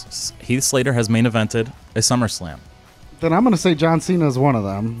this, Heath Slater has main evented a SummerSlam. Then I'm going to say John Cena is one of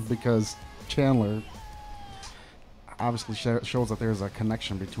them because Chandler obviously shows that there's a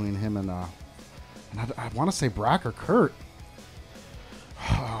connection between him and I want to say Brock or Kurt.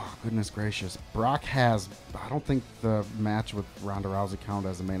 Oh, goodness gracious. Brock has, I don't think the match with Ronda Rousey counted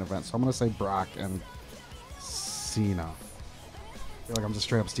as a main event, so I'm going to say Brock and Cena. I feel like I'm just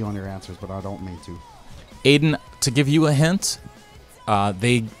straight up stealing your answers, but I don't mean to. Aiden, to give you a hint,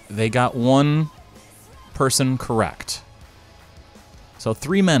 they got one person correct. So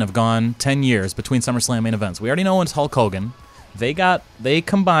 3 men have gone 10 years between SummerSlam main events. We already know it's Hulk Hogan. They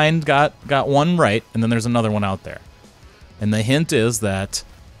combined got one right, and then there's another one out there. And the hint is that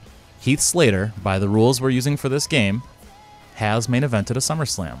Heath Slater, by the rules we're using for this game, has main evented a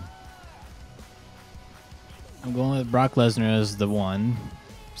SummerSlam. I'm going with Brock Lesnar as the one,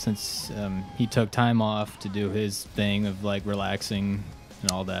 since he took time off to do his thing of like relaxing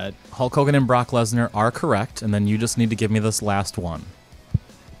and all that. Hulk Hogan and Brock Lesnar are correct, and then you just need to give me this last one.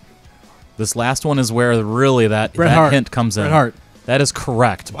 This last one is where really that hint comes in. Bret Hart. That is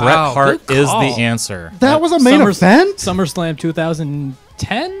correct. Wow, Bret Hart good is call. the answer. That was a main event? SummerSlam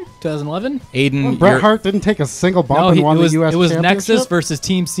 2010, 2011. Aiden, Bret Hart didn't take a single bump No, and won the U.S. it was Championship? Nexus versus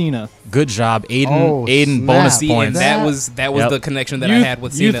Team Cena. good job, Aiden. Oh, Aiden, snap. bonus See, points. and that was Yep. the connection that I had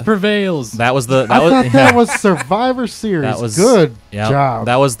with Cena. Youth prevails. That was the. I thought that was Survivor Series. That was good yeah, job.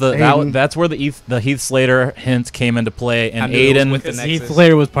 That was Aiden. that's where the Heath Slater hint came into play, I and knew it was Aiden. with the Because Heath Nexus.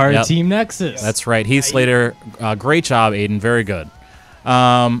 Slater was part Yep. of Team Nexus. That's right, Heath Slater. Great job, Aiden. Very good.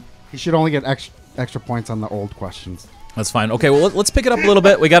 He should only get extra points on the old questions. That's fine. Okay, well let's pick it up a little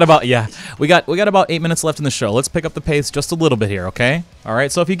bit. We got about we got about 8 minutes left in the show. Let's pick up the pace just a little bit here, okay? All right.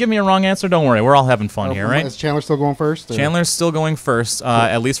 So if you give me a wrong answer, don't worry. We're all having fun here, right? Is Chandler still going first? or- Chandler's still going first,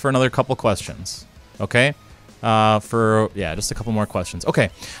 at least for another couple questions. Okay? Just a couple more questions.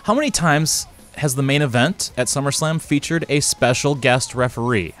 Okay. How many times has the main event at SummerSlam featured a special guest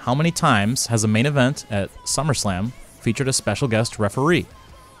referee? How many times has a main event at SummerSlam featured a special guest referee?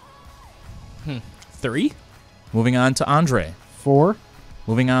 3? Moving on to Andre. 4.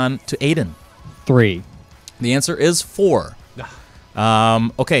 Moving on to Aiden. 3. The answer is 4.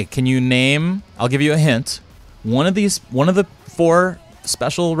 Okay, can you name? I'll give you a hint. One of the 4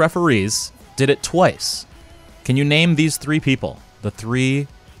 special referees did it twice. Can you name these 3 people? The 3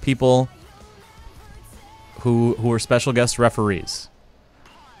 people who were special guest referees.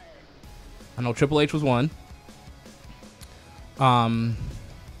 I know Triple H was one.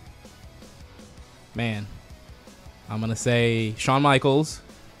 Man, I'm gonna say Shawn Michaels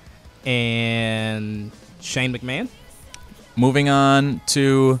and Shane McMahon. Moving on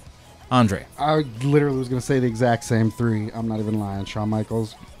to Andre. I literally was going to say the exact same 3. I'm not even lying. Shawn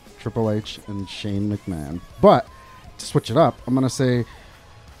Michaels, Triple H, and Shane McMahon. But to switch it up, I'm going to say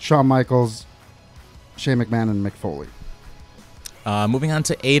Shawn Michaels, Shane McMahon, and Mick Foley. Moving on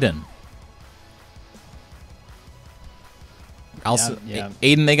to Aiden.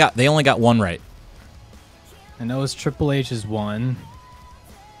 Aiden, they only got one right. I know it's Triple H's one.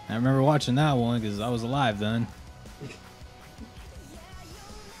 I remember watching that one because I was alive then.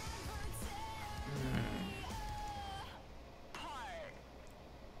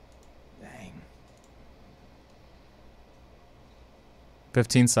 Dang.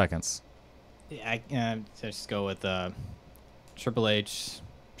 15 seconds. Yeah, I just go with Triple H,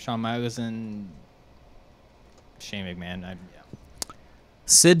 Shawn Michaels, and Shane McMahon.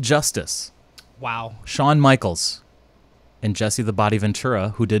 Sid Justice, Wow. Shawn Michaels, and Jesse the Body Ventura,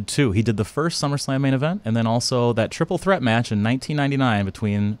 who did 2. He did the first SummerSlam main event, and then also that triple threat match in 1999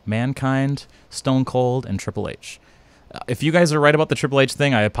 between Mankind, Stone Cold, and Triple H. If you guys are right about the Triple H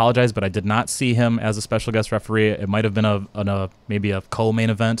thing, I apologize, but I did not see him as a special guest referee. It might have been maybe a co-main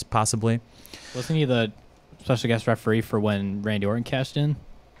event, possibly. Wasn't he the special guest referee for when Randy Orton cashed in?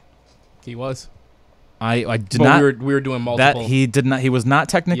 He was. I did But not. we were doing multiple. That he did not. He was not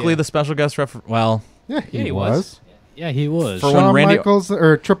technically Yeah. the special guest referee. Well, Yeah, Yeah, he was. Yeah, he was. For when Shawn Randy- Michaels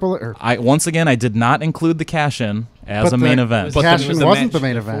or Triple H. once again I did not include the cash in as But a main the- event. But Cash it in was the wasn't the match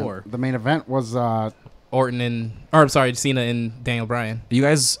main before. event. The main event was Cena and Daniel Bryan. You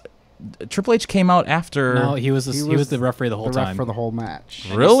guys, Triple H came out after. No, he was the referee the whole the ref time. for the whole match.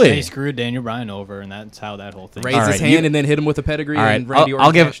 And Really? He screwed Daniel Bryan over, and that's how that whole thing. Raised his hand and then hit him with a pedigree. All right, And Randy I'll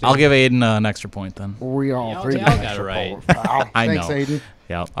Orton give cashed in. Aiden an extra point then. We all Yeah, three I'll got got it right. I Thanks, know. Aiden.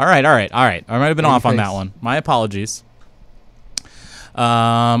 Yeah. All right. I might have been off on that face. one. My apologies.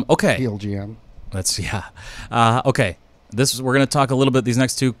 Okay. Heel GM. Okay. We're gonna talk a little bit. These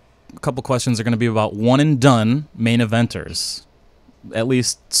next couple questions are gonna be about one and done main eventers, at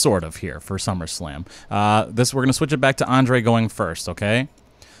least sort of here for SummerSlam. We're gonna switch it back to Andre going first. Okay.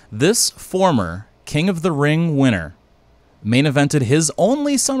 This former King of the Ring winner main evented his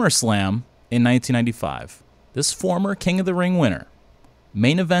only SummerSlam in 1995. This former King of the Ring winner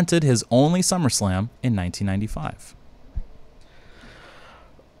main evented his only SummerSlam in 1995.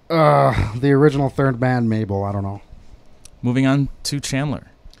 The original third man, Mabel. I don't know. Moving on to Chandler.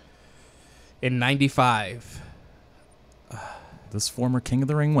 In 95. This former King of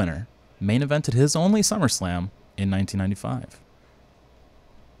the Ring winner main evented his only SummerSlam in 1995.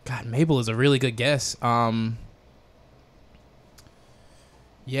 God, Mabel is a really good guess.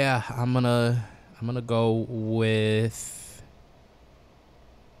 Yeah, I'm gonna go with.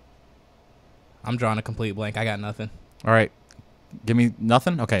 I'm drawing a complete blank. I got nothing. All right. Give me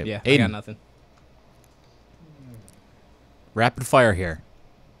nothing? Okay. Yeah, Aiden, I got nothing. rapid fire here.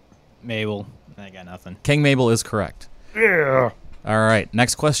 Mabel. I got nothing. King Mabel is correct. Yeah. All right.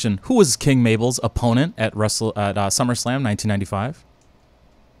 Next question. Who was King Mabel's opponent at SummerSlam 1995?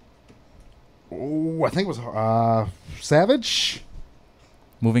 Oh, I think it was Savage.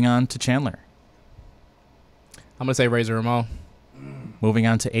 Moving on to Chandler. I'm gonna say Razor Ramon. Moving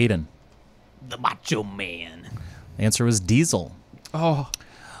on to Aiden. The Macho Man. The answer was Diesel. Oh,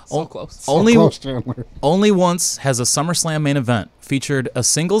 so close. So Only close, Chandler. Only once has a SummerSlam main event featured a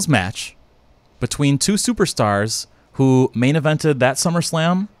singles match between two superstars who main evented that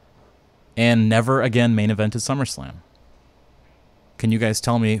SummerSlam and never again main evented SummerSlam. Can you guys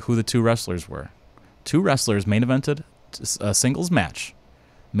tell me who the two wrestlers were? Two wrestlers main evented a singles match,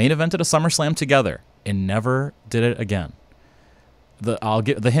 main evented a SummerSlam together, and never did it again.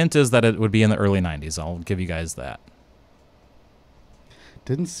 The hint is that it would be in the early 90s. I'll give you guys that.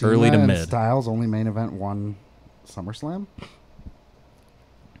 Didn't Cena Early to and mid. Styles only main event one SummerSlam?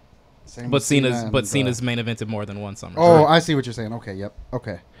 Same But with Cena Cena's and, main evented more than one SummerSlam. Oh, I see what you're saying. Okay, yep.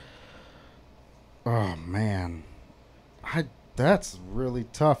 Okay. Oh man, that's really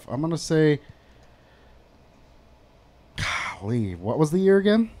tough. I'm gonna say, golly, what was the year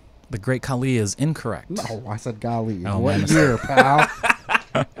again? The Great Khali is incorrect. No, I said golly. Oh, What man. year, pal?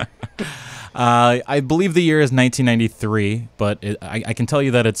 I believe the year is 1993, but I can tell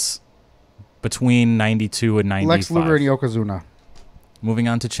you that it's between 92 and 95. Lex Luger and Yokozuna. Moving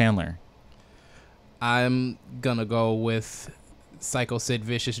on to Chandler. I'm gonna go with Psycho Sid,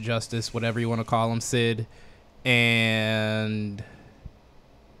 Vicious Justice, whatever you want to call him, Sid, and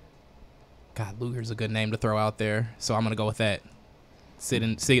God, Luger's a good name to throw out there, so I'm gonna go with that. Sid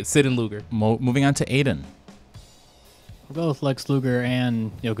and Luger. Moving on to Aiden. I'll go with Lex Luger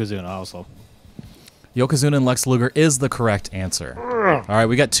and Yokozuna also. Yokozuna and Lex Luger is the correct answer. All right,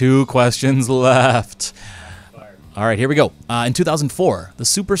 we got 2 questions left. All right, here we go. In 2004,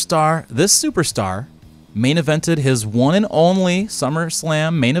 this superstar main evented his one and only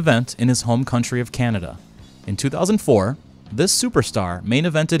SummerSlam main event in his home country of Canada. In 2004, this superstar main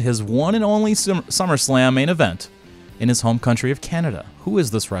evented his one and only SummerSlam main event in his home country of Canada. Who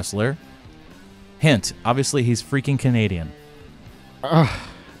is this wrestler? Hint, obviously he's freaking Canadian.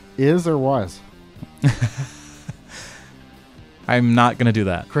 Is or was? I'm not going to do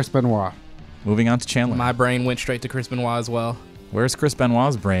that. Chris Benoit. Moving on to Chandler. My brain went straight to Chris Benoit as well. Where's Chris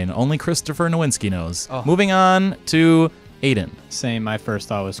Benoit's brain? Only Christopher Nowinski knows. Oh. Moving on to Aiden. Same. My first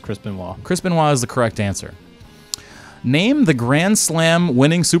thought was Chris Benoit. Chris Benoit is the correct answer. Name the Grand Slam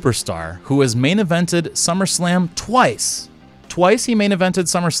winning superstar who has main evented SummerSlam twice. Twice he main evented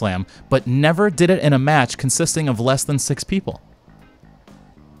SummerSlam, but never did it in a match consisting of less than 6 people.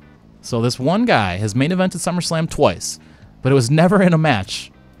 So this one guy has main evented SummerSlam twice, but it was never in a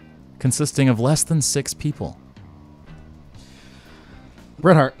match consisting of less than 6 people.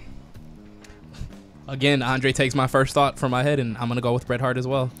 Bret Hart. Again, Andre takes my first thought from my head, and I'm gonna go with Bret Hart as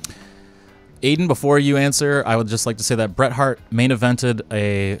well. Aiden, before you answer, I would just like to say that Bret Hart main evented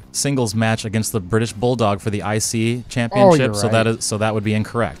a singles match against the British Bulldog for the IC championship, you're right. so that would be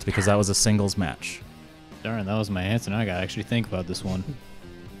incorrect because that was a singles match. Darn, that was my answer. Now I gotta actually think about this one.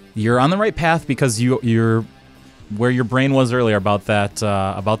 You're on the right path because you're where your brain was earlier about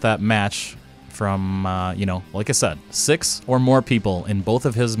that match from like I said, 6 or more people in both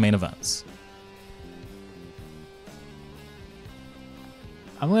of his main events.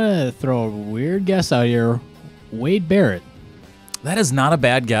 I'm gonna throw a weird guess out here. Wade Barrett. That is not a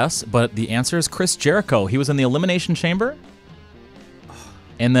bad guess, but the answer is Chris Jericho. He was in the Elimination Chamber.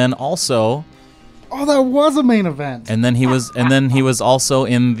 And then also... Oh, that was a main event. And then he was also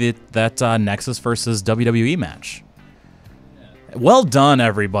in that Nexus versus WWE match. Well done,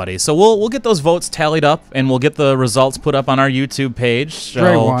 everybody. So we'll get those votes tallied up, and we'll get the results put up on our YouTube page. So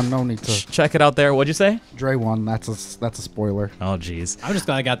Dre won. No need to. Check it out there. What'd you say? Dre won. That's a spoiler. Oh, jeez. I'm just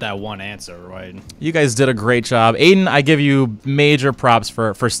glad I got that one answer right. You guys did a great job. Aiden, I give you major props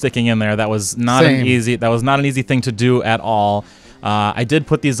for sticking in there. That was not an easy thing to do at all. I did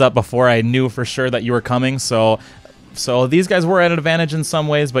put these up before I knew for sure that you were coming, so these guys were at an advantage in some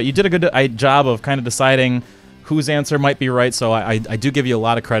ways, but you did a good job of kind of deciding whose answer might be right, so I do give you a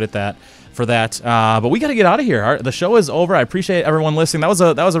lot of credit for that. But we got to get out of here. The show is over. I appreciate everyone listening. That was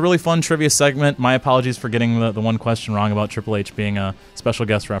a really fun trivia segment. My apologies for getting the one question wrong about Triple H being a special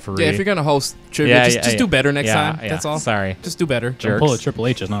guest referee. Yeah, if you're gonna host trivia, just do better next time. That's all. Sorry. Just do better. Jerks. Pull a Triple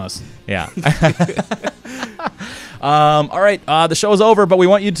H on us. Yeah. All right, the show is over, but we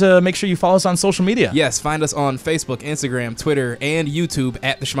want you to make sure you follow us on social media. Yes, find us on Facebook, Instagram, Twitter, and YouTube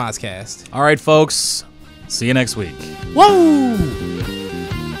at the Schmozcast. All right, folks. See you next week. Whoa!